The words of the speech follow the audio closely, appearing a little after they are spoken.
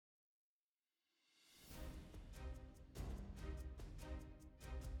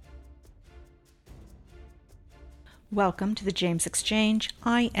Welcome to the James Exchange.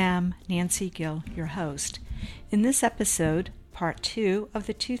 I am Nancy Gill, your host. In this episode, part 2 of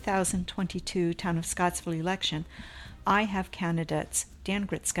the 2022 Town of Scottsville election, I have candidates Dan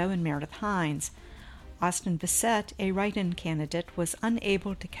Gritzko and Meredith Hines. Austin Bissett, a write-in candidate, was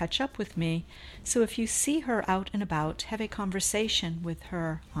unable to catch up with me, so if you see her out and about, have a conversation with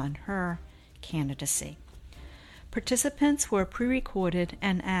her on her candidacy. Participants were pre-recorded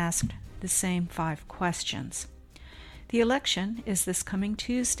and asked the same 5 questions. The election is this coming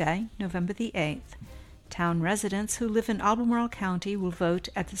Tuesday, November the 8th. Town residents who live in Albemarle County will vote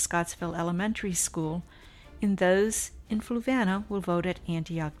at the Scottsville Elementary School, and those in Fluvanna will vote at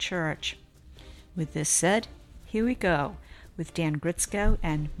Antioch Church. With this said, here we go with Dan Gritzko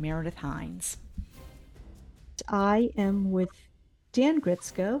and Meredith Hines. I am with Dan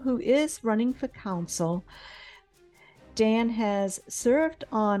Gritzko, who is running for council. Dan has served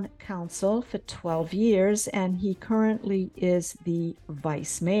on council for 12 years, and he currently is the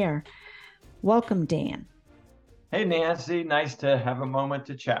vice mayor. Welcome, Dan. Hey, Nancy. Nice to have a moment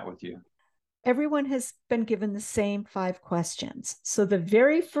to chat with you. Everyone has been given the same 5 questions. So the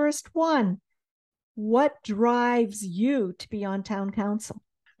very first one, what drives you to be on town council?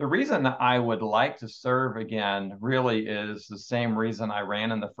 The reason I would like to serve again really is the same reason I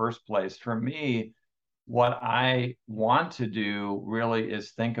ran in the first place. For me, what I want to do really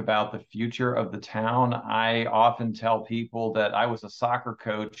is think about the future of the town. I often tell people that I was a soccer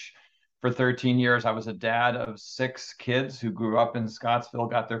coach for 13 years. I was a dad of 6 kids who grew up in Scottsville,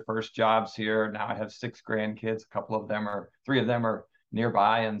 got their first jobs here. Now I have 6 grandkids. 3 of them are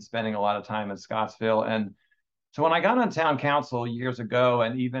nearby and spending a lot of time in Scottsville. And so when I got on town council years ago,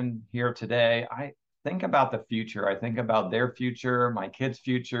 and even here today, I think about the future. I think about their future, my kids'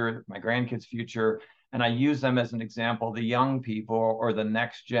 future, my grandkids' future, and I use them as an example, the young people or the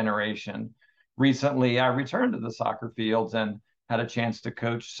next generation. Recently, I returned to the soccer fields and had a chance to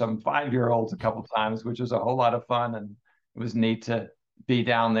coach some 5-year-olds a couple times, which was a whole lot of fun. And it was neat to be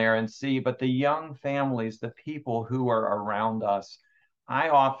down there and see. But the young families, the people who are around us, I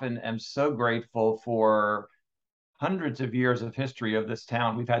often am so grateful for hundreds of years of history of this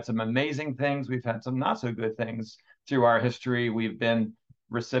town. We've had some amazing things. We've had some not so good things through our history. We've been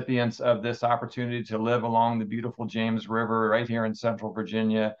recipients of this opportunity to live along the beautiful James River right here in Central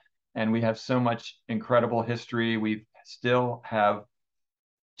Virginia. And we have so much incredible history. We still have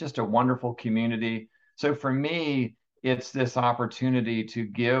just a wonderful community. So for me, it's this opportunity to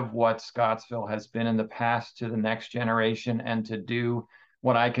give what Scottsville has been in the past to the next generation and to do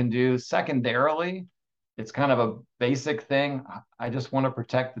what I can do. Secondarily, it's kind of a basic thing. I just want to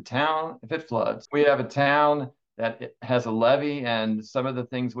protect the town if it floods. We have a town that has a levee, and some of the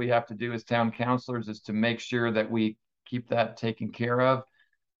things we have to do as town councilors is to make sure that we keep that taken care of.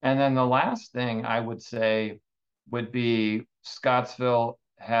 And then the last thing I would say would be Scottsville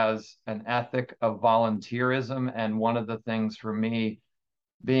has an ethic of volunteerism. And one of the things for me,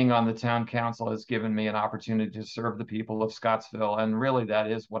 being on the town council has given me an opportunity to serve the people of Scottsville. And really that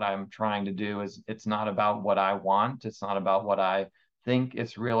is what I'm trying to do. Is it's not about what I want. It's not about what I think.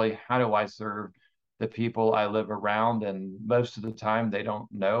 It's really, how do I serve the people I live around? And most of the time they don't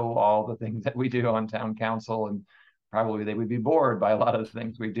know all the things that we do on town council, and probably they would be bored by a lot of the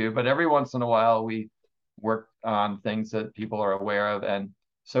things we do. But every once in a while we work on things that people are aware of. And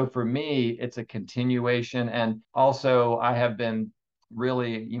so for me, it's a continuation. And also I have been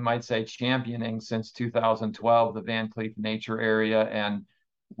really, you might say, championing since 2012 the Van Cleef Nature Area. And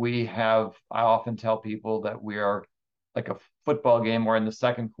I often tell people that we are like a football game. We're in the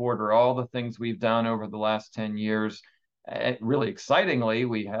second quarter. All the things we've done over the last 10 years, really excitingly,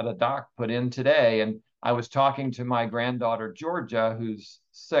 we had a dock put in today. And I was talking to my granddaughter, Georgia, who's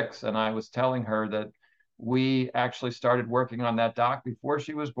 6, and I was telling her that we actually started working on that dock before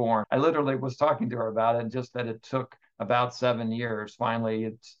she was born. I literally was talking to her about it, and just that it took about 7 years. Finally,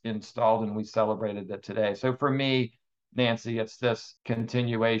 it's installed, and we celebrated it today. So for me, Nancy, it's this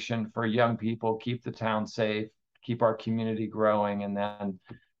continuation for young people, keep the town safe, keep our community growing, and then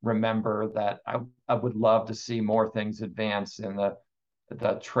remember that I would love to see more things advance in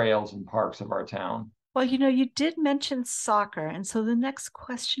the trails and parks of our town. Well, you did mention soccer, and so the next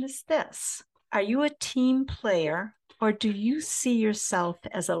question is this. Are you a team player, or do you see yourself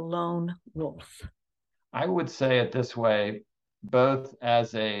as a lone wolf? I would say it this way, both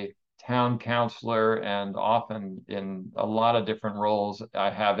as a town councilor and often in a lot of different roles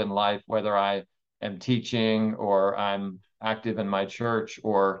I have in life, whether I am teaching or I'm active in my church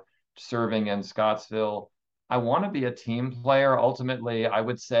or serving in Scottsville. I want to be a team player. Ultimately, I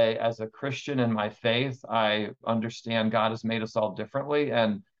would say as a Christian in my faith, I understand God has made us all differently.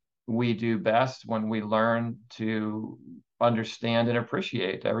 And we do best when we learn to understand and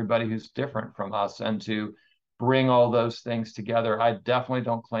appreciate everybody who's different from us and to bring all those things together. I definitely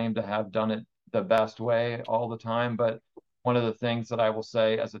don't claim to have done it the best way all the time, but one of the things that I will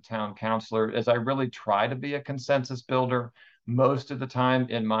say as a town councilor is I really try to be a consensus builder. Most of the time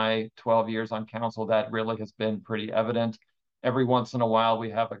in my 12 years on council, that really has been pretty evident. Every once in a while, we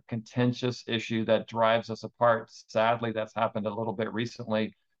have a contentious issue that drives us apart. Sadly, that's happened a little bit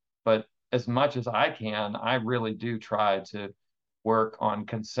recently, but as much as I can, I really do try to work on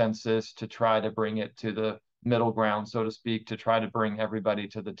consensus to try to bring it to the middle ground, so to speak, to try to bring everybody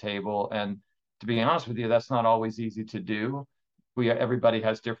to the table. And to be honest with you, that's not always easy to do. Everybody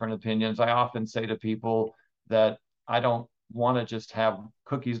has different opinions. I often say to people that I don't want to just have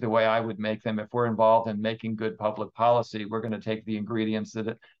cookies the way I would make them. If we're involved in making good public policy, we're going to take the ingredients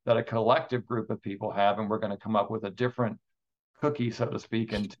that a collective group of people have, and we're going to come up with a different cookie, so to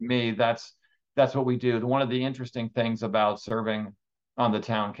speak. And to me, that's what we do. One of the interesting things about serving on the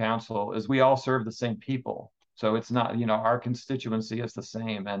town council is we all serve the same people. So it's not, our constituency is the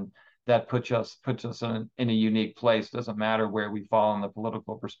same, and that puts us in a unique place. Doesn't matter where we fall in the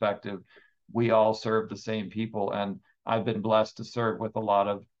political perspective. We all serve the same people, and I've been blessed to serve with a lot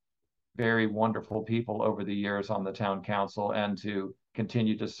of very wonderful people over the years on the town council and to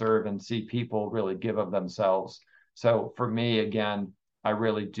continue to serve and see people really give of themselves. So for me, again, I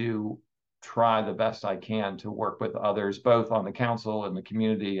really do try the best I can to work with others, both on the council and the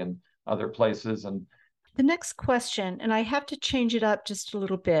community and other places. And the next question, and I have to change it up just a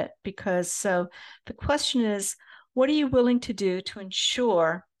little bit because the question is, what are you willing to do to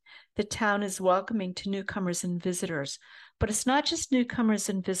ensure the town is welcoming to newcomers and visitors? But it's not just newcomers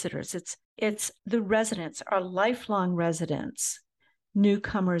and visitors, it's the residents, our lifelong residents,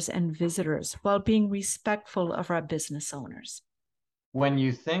 newcomers and visitors, while being respectful of our business owners. When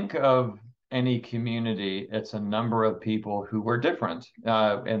you think of any community, it's a number of people who were different.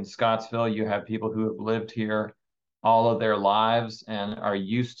 In Scottsville, you have people who have lived here all of their lives and are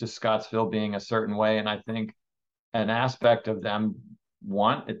used to Scottsville being a certain way. And I think an aspect of them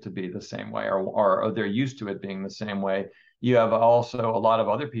want it to be the same way, or they're used to it being the same way. You have also a lot of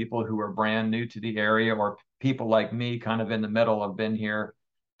other people who are brand new to the area, or people like me, kind of in the middle. I've been here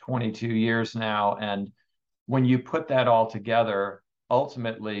 22 years now. And when you put that all together,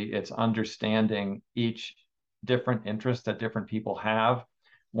 ultimately it's understanding each different interest that different people have.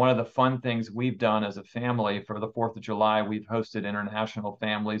 One of the fun things we've done as a family for the 4th of July, we've hosted international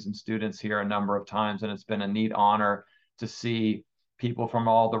families and students here a number of times, and it's been a neat honor to see people from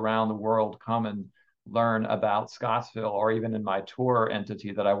all around the world come and learn about Scottsville, or even in my tour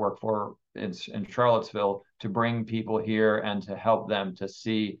entity that I work for in Charlottesville, to bring people here and to help them to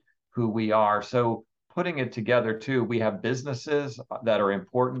see who we are. So putting it together too, we have businesses that are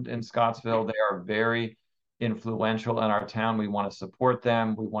important in Scottsville. They are very influential in our town. We want to support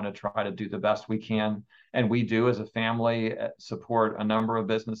them. We want to try to do the best we can. And we do, as a family, support a number of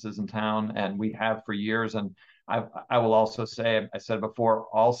businesses in town, and we have for years. And I will also say, I said before,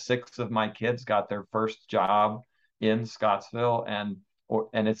 all 6 of my kids got their first job in Scottsville, and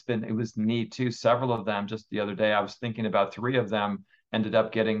it was neat too. Several of them, just the other day, I was thinking about 3 of them ended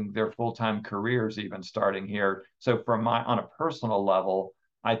up getting their full-time careers even starting here. So on a personal level,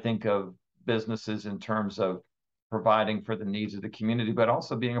 I think of businesses in terms of providing for the needs of the community, but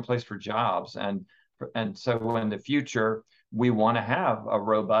also being a place for jobs. And so in the future, we want to have a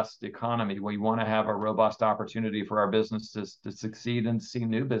robust economy. We want to have a robust opportunity for our businesses to succeed and see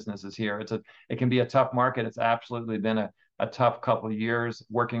new businesses here. It can be a tough market. It's absolutely been a tough couple of years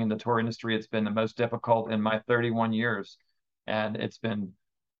working in the tour industry. It's been the most difficult in my 31 years. And it's been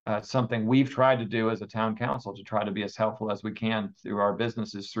something we've tried to do as a town council, to try to be as helpful as we can through our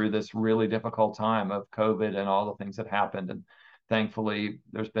businesses through this really difficult time of COVID and all the things that happened. And thankfully,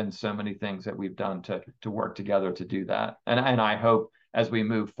 there's been so many things that we've done to work together to do that. And I hope as we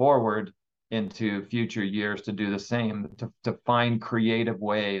move forward into future years to do the same, to find creative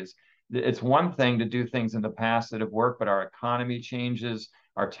ways. It's one thing to do things in the past that have worked, but our economy changes,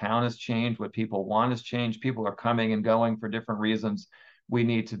 our town has changed, what people want has changed. People are coming and going for different reasons. We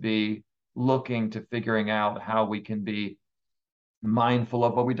need to be looking to figuring out how we can be mindful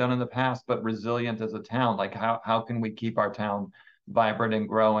of what we've done in the past, but resilient as a town. Like how can we keep our town vibrant and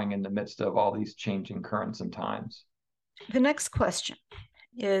growing in the midst of all these changing currents and times? The next question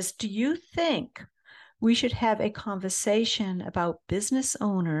is, do you think we should have a conversation about business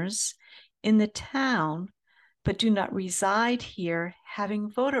owners in the town but do not reside here having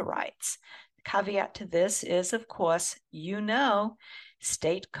voter rights? The caveat to this is, of course,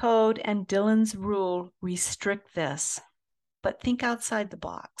 state code and Dillon's rule restrict this. but think outside the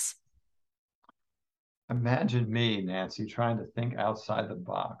box. Imagine me, Nancy, trying to think outside the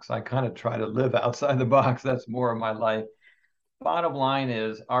box. I kind of try to live outside the box. That's more of my life. Bottom line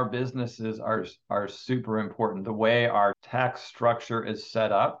is our businesses are super important. The way our tax structure is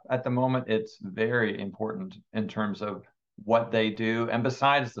set up at the moment, it's very important in terms of what they do. And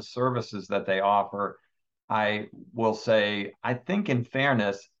besides the services that they offer, I will say, I think in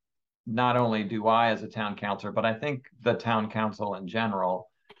fairness, not only do I as a town councilor, but I think the town council in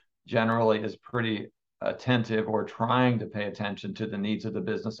generally is pretty attentive or trying to pay attention to the needs of the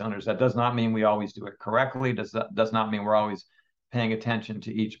business owners. That does not mean we always do it correctly. Does not mean we're always paying attention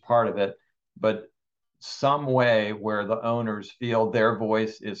to each part of it, but some way where the owners feel their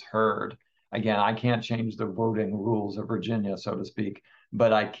voice is heard. Again, I can't change the voting rules of Virginia, so to speak,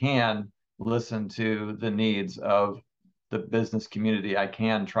 but I can listen to the needs of the business community. I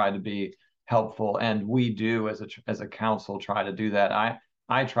can try to be helpful, and we do as a council try to do that.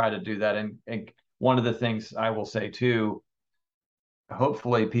 I try to do that, and one of the things I will say too,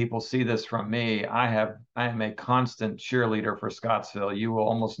 hopefully people see this from me. I am a constant cheerleader for Scottsville. You will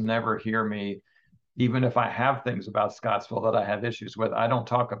almost never hear me, even if I have things about Scottsville that I have issues with, I don't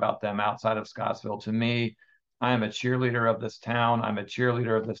talk about them outside of Scottsville. To me, I am a cheerleader of this town. I'm a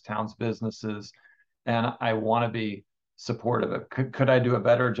cheerleader of this town's businesses, and I want to be supportive of it. Could I do a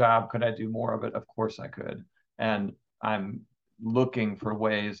better job? Could I do more of it? Of course I could. And I'm looking for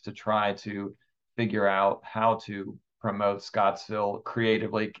ways to try to figure out how to promote Scottsville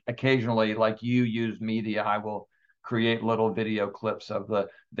creatively. Occasionally, like you use media, I will create little video clips of the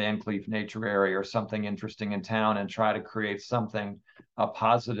Van Cleef Nature Area or something interesting in town and try to create something, a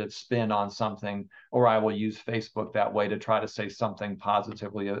positive spin on something, or I will use Facebook that way to try to say something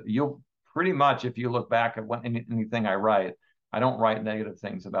positively. You'll pretty much, if you look back at anything I write, I don't write negative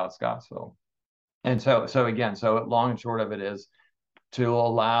things about Scottsville. And so again, so long and short of it is to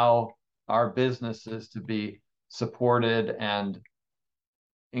allow our businesses to be supported and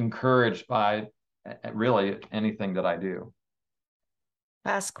encouraged by really anything that I do.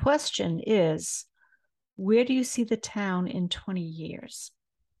 Last question is, where do you see the town in 20 years?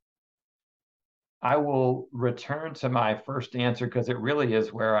 I will return to my first answer because it really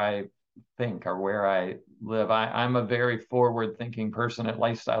is where I think or where I live. I'm a very forward thinking person. At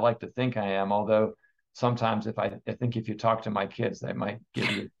least I like to think I am, although sometimes I think if you talk to my kids, they might give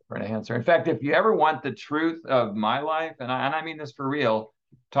you a different answer. In fact, if you ever want the truth of my life, and I mean this for real,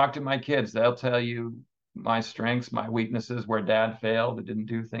 talk to my kids. They'll tell you my strengths, my weaknesses, where dad failed, it didn't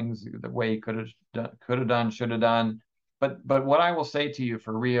do things the way he could have done, should have done. But what I will say to you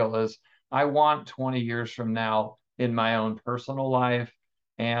for real is I want 20 years from now in my own personal life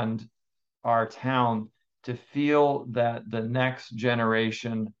and our town to feel that the next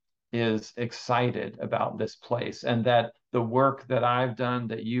generation is excited about this place and that the work that I've done,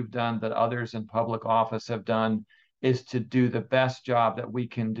 that you've done, that others in public office have done is to do the best job that we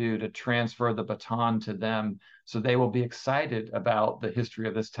can do to transfer the baton to them so they will be excited about the history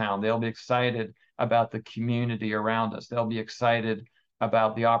of this town. They'll be excited about the community around us. They'll be excited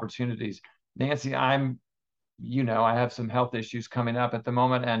about the opportunities. Nancy, I have some health issues coming up at the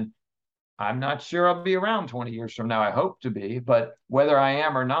moment, and I'm not sure I'll be around 20 years from now. I hope to be, but whether I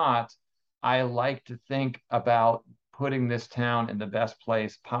am or not, I like to think about putting this town in the best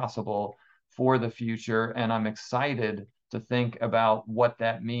place possible for the future. And I'm excited to think about what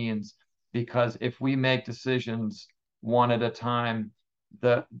that means because if we make decisions one at a time,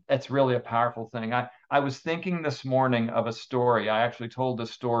 it's really a powerful thing. I was thinking this morning of a story. I actually told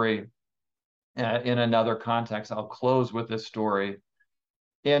this story in another context. I'll close with this story.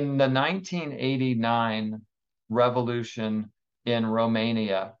 In the 1989 revolution in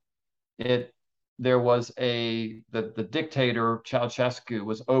Romania, there was the dictator Ceausescu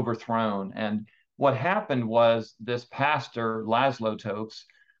was overthrown, and what happened was this pastor Laszlo Tokes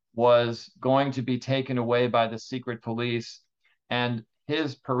was going to be taken away by the secret police, and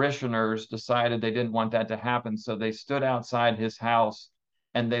his parishioners decided they didn't want that to happen, so they stood outside his house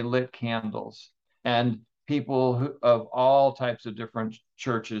and they lit candles. And people of all types of different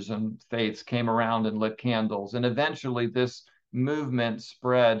churches and faiths came around and lit candles. And eventually this movement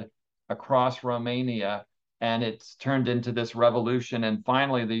spread across Romania and it's turned into this revolution. And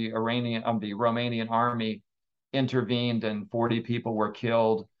finally the Romanian army intervened and 40 people were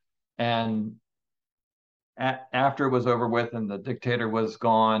killed. And after it was over with and the dictator was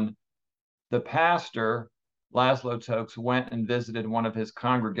gone, the pastor Laszlo Tokes went and visited one of his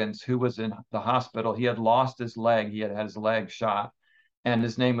congregants who was in the hospital. He had lost his leg. He had had his leg shot, and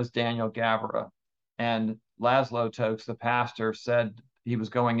his name was Daniel Gavra. And Laszlo Tokes, the pastor, said he was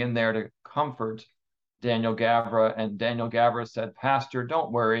going in there to comfort Daniel Gavra, and Daniel Gavra said, "Pastor,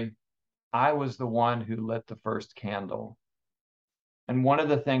 don't worry. I was the one who lit the first candle." And one of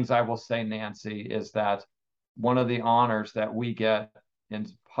the things I will say, Nancy, is that one of the honors that we get in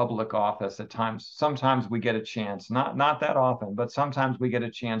public office at times, sometimes we get a chance, not that often, but sometimes we get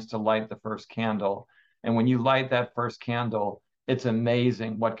a chance to light the first candle. And when you light that first candle, it's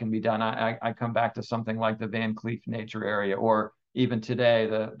amazing what can be done. I come back to something like the Van Cleef Nature Area, or even today,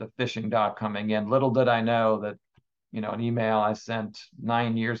 the fishing dock coming in. Little did I know that, an email I sent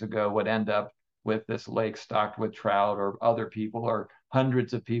 9 years ago would end up with this lake stocked with trout, or other people, or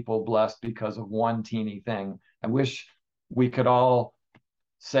hundreds of people blessed because of one teeny thing. I wish we could all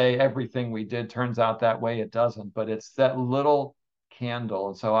say everything we did turns out that way. It doesn't, but it's that little candle.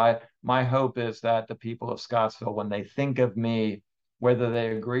 And so my hope is that the people of Scottsville, when they think of me, whether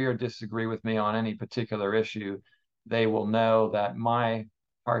they agree or disagree with me on any particular issue, they will know that my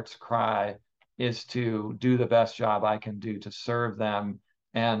heart's cry is to do the best job I can do to serve them,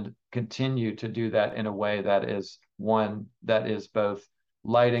 and continue to do that in a way that is one that is both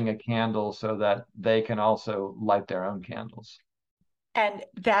lighting a candle so that they can also light their own candles. And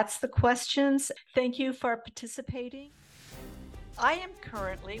that's the questions. Thank you for participating. I am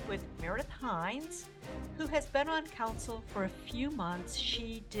currently with Meredith Hines, who has been on council for a few months.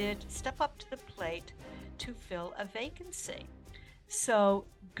 She did step up to the plate to fill a vacancy. So,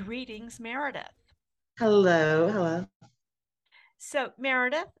 greetings, Meredith. Hello. So,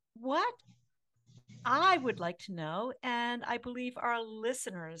 Meredith, what I would like to know, and I believe our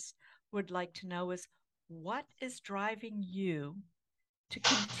listeners would like to know, is what is driving you to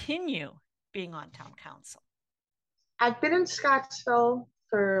continue being on town council? I've been in Scottsville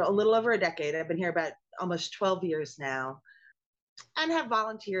for a little over a decade. I've been here about almost 12 years now, and have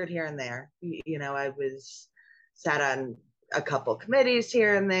volunteered here and there. I was sat on a couple committees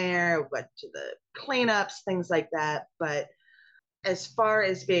here and there, went to the cleanups, things like that. But as far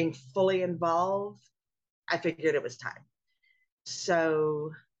as being fully involved, I figured it was time.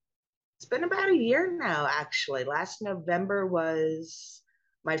 So it's been about a year now, actually. Last November was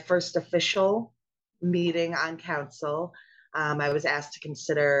my first official meeting on council. I was asked to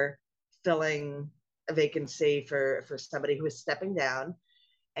consider filling a vacancy for somebody who was stepping down,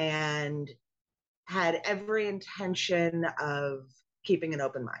 and had every intention of keeping an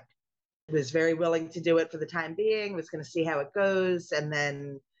open mind. I was very willing to do it for the time being, was going to see how it goes, and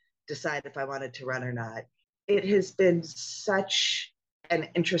then decide if I wanted to run or not. It has been such an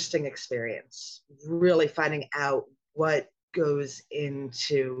interesting experience, really finding out what goes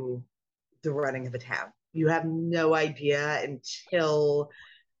into the running of a town. You have no idea until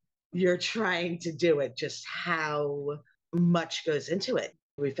you're trying to do it, just how much goes into it.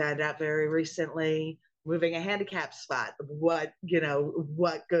 We found out very recently, moving a handicap spot, what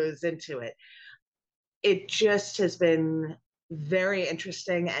goes into it. It just has been very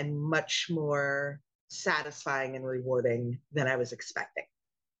interesting and much more satisfying and rewarding than I was expecting.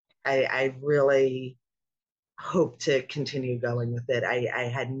 I really hope to continue going with it. I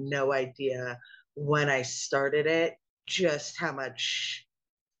had no idea when I started it just how much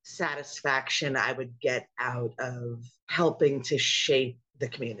satisfaction I would get out of helping to shape the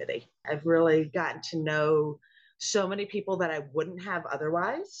community. I've really gotten to know so many people that I wouldn't have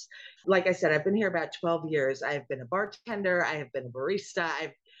otherwise. Like I said, I've been here about 12 years. I've been a bartender. I have been a barista.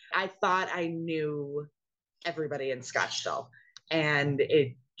 I thought I knew everybody in Scottsville, and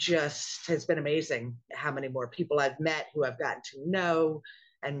it just has been amazing how many more people I've met, who I've gotten to know,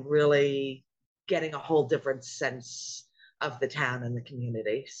 and really getting a whole different sense of the town and the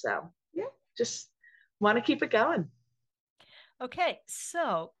community. So yeah, just want to keep it going. Okay,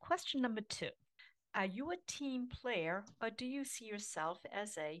 so question number 2. Are you a team player, or do you see yourself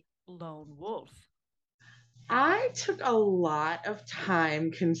as a lone wolf? I took a lot of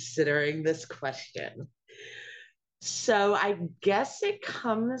time considering this question. So I guess it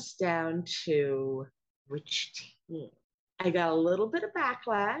comes down to which team. I got a little bit of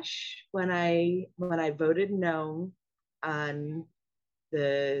backlash when I voted no on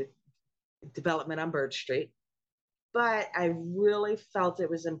the development on Bird Street, but I really felt it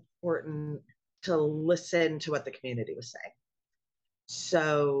was important to listen to what the community was saying.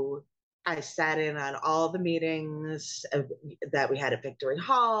 So I sat in on all the meetings that we had at Victory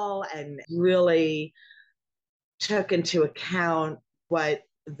Hall, and really took into account what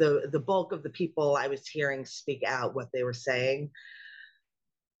the bulk of the people I was hearing speak out, what they were saying.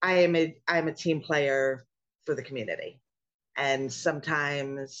 I'm a team player for the community, and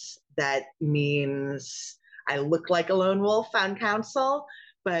sometimes that means I look like a lone wolf on council,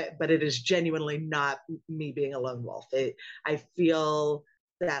 but it is genuinely not me being a lone wolf. I feel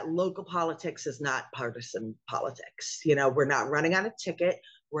that local politics is not partisan politics. You know, we're not running on a ticket.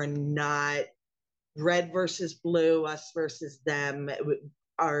 We're not red versus blue, us versus them.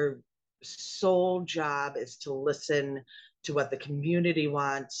 Our sole job is to listen to what the community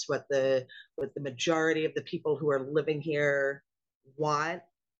wants, what the majority of the people who are living here want,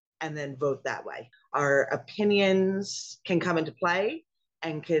 and then vote that way. Our opinions can come into play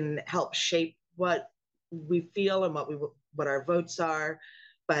and can help shape what we feel and what our votes are,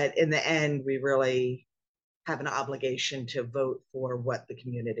 but in the end, we really have an obligation to vote for what the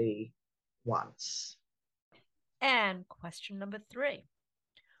community wants. And question number 3.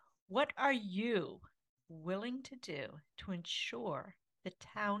 What are you willing to do to ensure the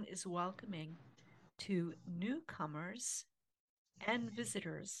town is welcoming to newcomers and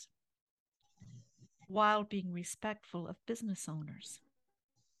visitors while being respectful of business owners?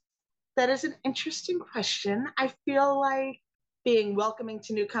 That is an interesting question. I feel like being welcoming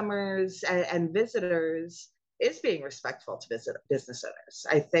to newcomers and visitors is being respectful to business owners.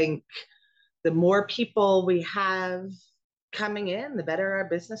 I think the more people we have coming in, the better our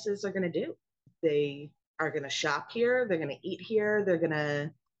businesses are going to do. They are going to shop here, they're going to eat here, they're going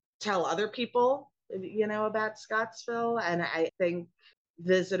to tell other people, you know, about Scottsville. And I think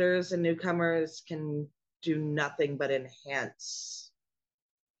visitors and newcomers can do nothing but enhance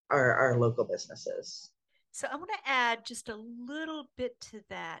our local businesses. So I want to add just a little bit to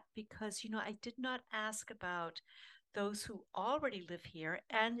that because, I did not ask about those who already live here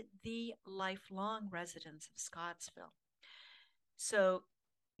and the lifelong residents of Scottsville. So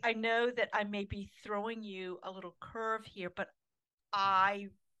I know that I may be throwing you a little curve here, but I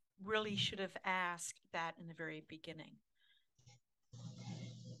really should have asked that in the very beginning.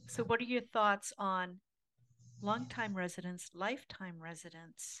 So what are your thoughts on longtime residents, lifetime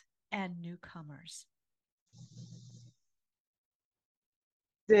residents, and newcomers?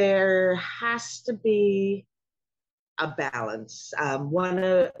 There has to be a balance. One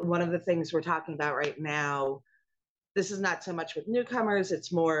of the things we're talking about right now, this is not so much with newcomers,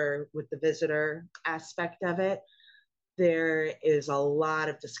 it's more with the visitor aspect of it. There is a lot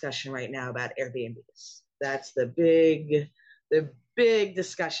of discussion right now about Airbnbs. That's the big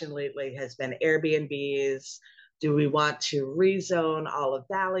discussion lately has been Airbnbs. Do we want to rezone all of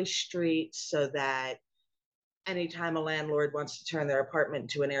Valley Street so that anytime a landlord wants to turn their apartment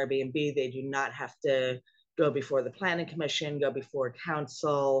into an Airbnb, they do not have to go before the planning commission, go before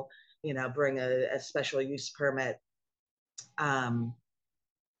council, bring a special use permit. I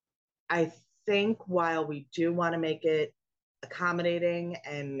think while we do want to make it accommodating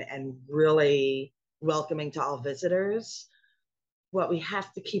and really welcoming to all visitors, what we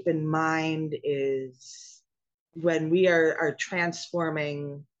have to keep in mind is when we are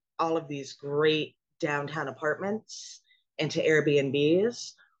transforming all of these great downtown apartments into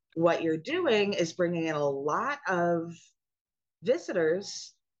Airbnbs, what you're doing is bringing in a lot of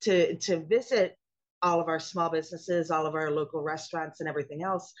visitors to visit all of our small businesses, all of our local restaurants and everything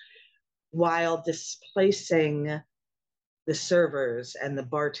else, while displacing the servers and the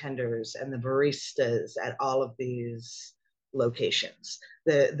bartenders and the baristas at all of these locations.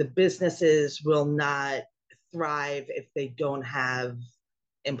 The businesses will not thrive if they don't have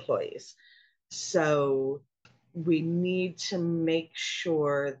employees. So we need to make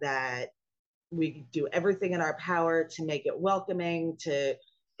sure that we do everything in our power to make it welcoming, to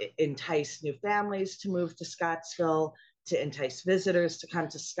entice new families to move to Scottsville, to entice visitors to come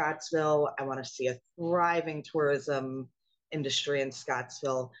to Scottsville. I want to see a thriving tourism industry in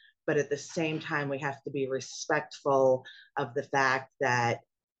Scottsville, but at the same time, we have to be respectful of the fact that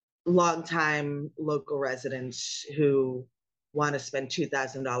longtime local residents who want to spend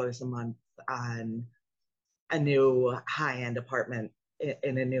 $2,000 a month on a new high-end apartment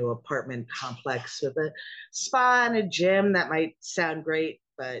in a new apartment complex with a spa and a gym that might sound great,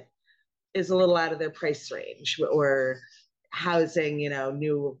 but is a little out of their price range, or housing,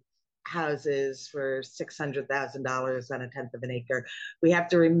 new houses for $600,000 on a tenth of an acre. We have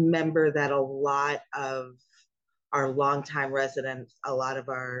to remember that a lot of our longtime residents, a lot of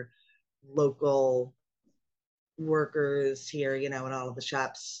our local workers here, in all of the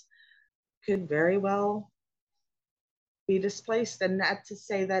shops could very well be displaced. And not to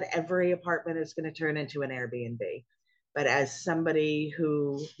say that every apartment is going to turn into an Airbnb, but as somebody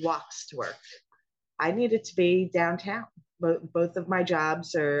who walks to work, I need it to be downtown. Both of my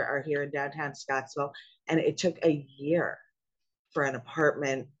jobs are here in downtown Scottsville, and it took a year for an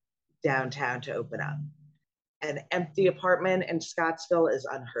apartment downtown to open up. An empty apartment in Scottsville is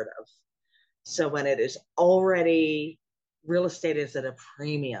unheard of. So when it is already, real estate is at a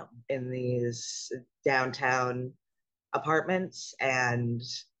premium in these downtown apartments, and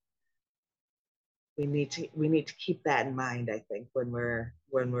we need to keep that in mind, I think, when we're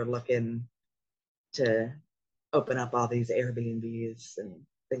looking to open up all these Airbnbs and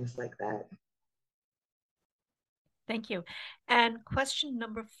things like that. Thank you. And question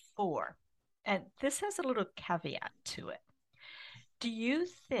number 4, and this has a little caveat to it. Do you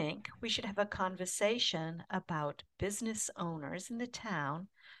think we should have a conversation about business owners in the town,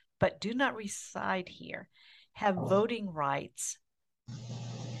 but do not reside here, have voting rights?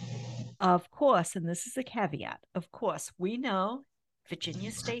 Of course, and this is a caveat, of course, we know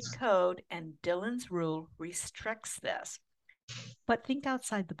Virginia State Code and Dillon's rule restricts this, but think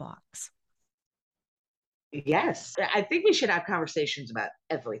outside the box. Yes, I think we should have conversations about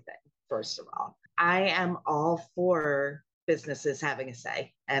everything, first of all. I am all for businesses having a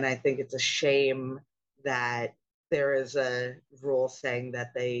say, and I think it's a shame that there is a rule saying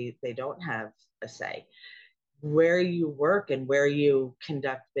that they don't have a say. Where you work and where you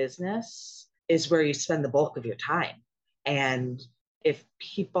conduct business is where you spend the bulk of your time. And if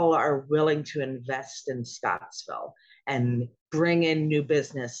people are willing to invest in Scottsville and bring in new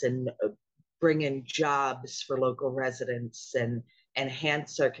business and bring in jobs for local residents and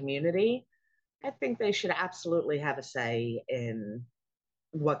enhance our community, I think they should absolutely have a say in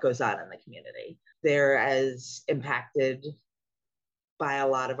what goes on in the community. They're as impacted by a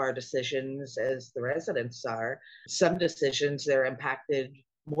lot of our decisions as the residents are. Some decisions they're impacted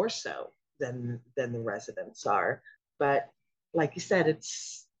more so than the residents are. But like you said,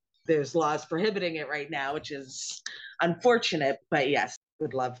 there's laws prohibiting it right now, which is unfortunate. But yes,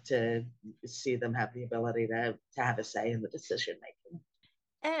 would love to see them have the ability to have a say in the decision making.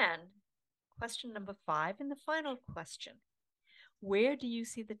 And question number 5, and the final question. Where do you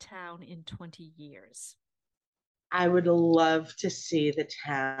see the town in 20 years? I would love to see the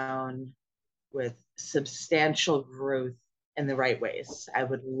town with substantial growth in the right ways. I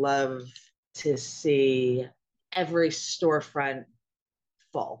would love to see every storefront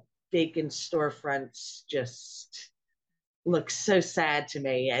full. Vacant storefronts just look so sad to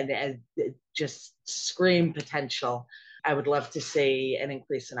me, and just scream potential. I would love to see an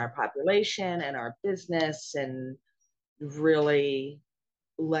increase in our population and our business and really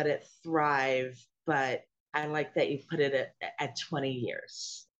let it thrive. But I like that you put it at 20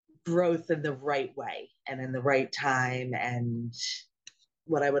 years. Growth in the right way and in the right time. And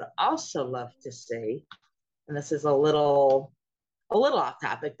what I would also love to see, and this is a little off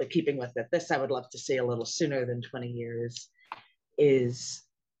topic, but keeping with it, this I would love to see a little sooner than 20 years, is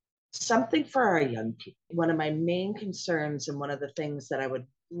something for our young people. One of my main concerns, and one of the things that I would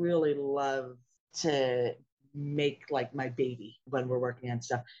really love to make like my baby when we're working on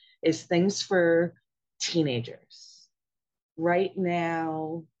stuff, is things for teenagers. Right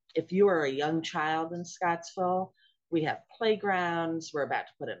now, if you are a young child in Scottsville, we have playgrounds. We're about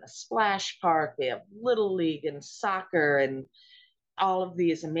to put in a splash park. We have Little League and soccer and all of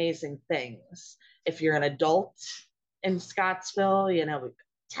these amazing things. If you're an adult in Scottsville, we've got the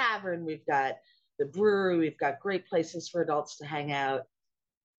tavern, we've got the brewery, we've got great places for adults to hang out.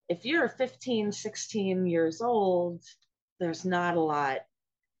 If you're 15, 16 years old, there's not a lot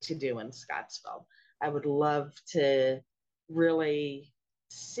to do in Scottsville. I would love to really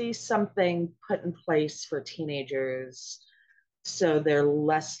see something put in place for teenagers so they're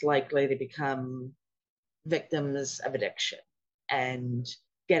less likely to become victims of addiction and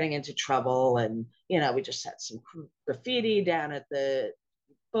getting into trouble. And, we just had some graffiti down at the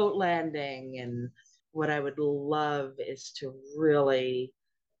boat landing. And what I would love is to really,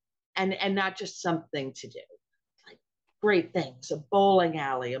 and not just something to do, like great things, a bowling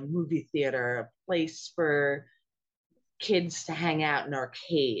alley, a movie theater, a place for kids to hang out, an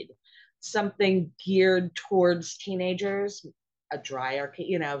arcade, something geared towards teenagers, a dry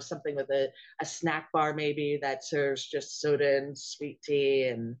arcade, something with a snack bar maybe that serves just soda and sweet tea,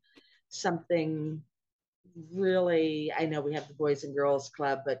 and something really, I know we have the Boys and Girls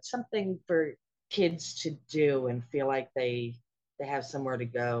Club, but something for kids to do and feel like they have somewhere to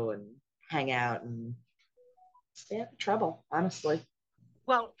go and hang out and stay out of trouble, honestly.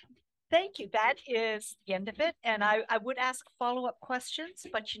 Well, thank you. That is the end of it. And I would ask follow-up questions,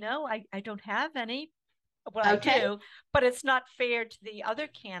 but I don't have any. Well, okay. I do, but it's not fair to the other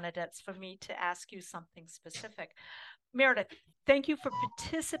candidates for me to ask you something specific. Meredith, thank you for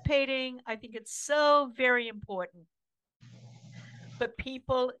participating. I think it's so very important for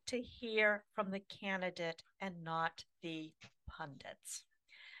people to hear from the candidate and not the pundits.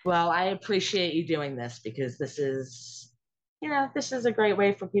 Well, I appreciate you doing this, because this is a great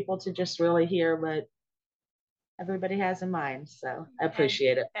way for people to just really hear what everybody has in mind. So I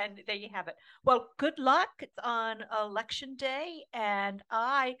appreciate it. And there you have it. Well, good luck on Election Day, and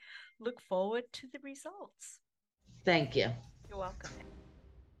I look forward to the results. Thank you. You're welcome.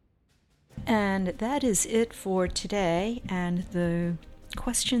 And that is it for today, and the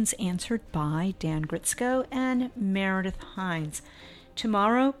questions answered by Dan Gritzko and Meredith Hines.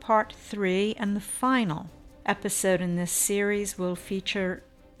 Tomorrow, part 3 and the final episode in this series will feature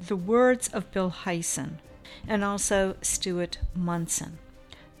the words of Bill Hyson and also Stuart Munson.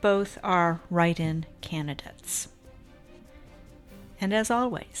 Both are write-in candidates. And as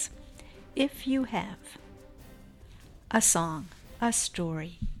always, if you have a song, a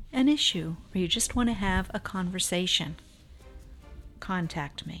story, an issue, or you just want to have a conversation,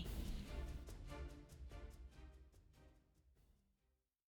 contact me.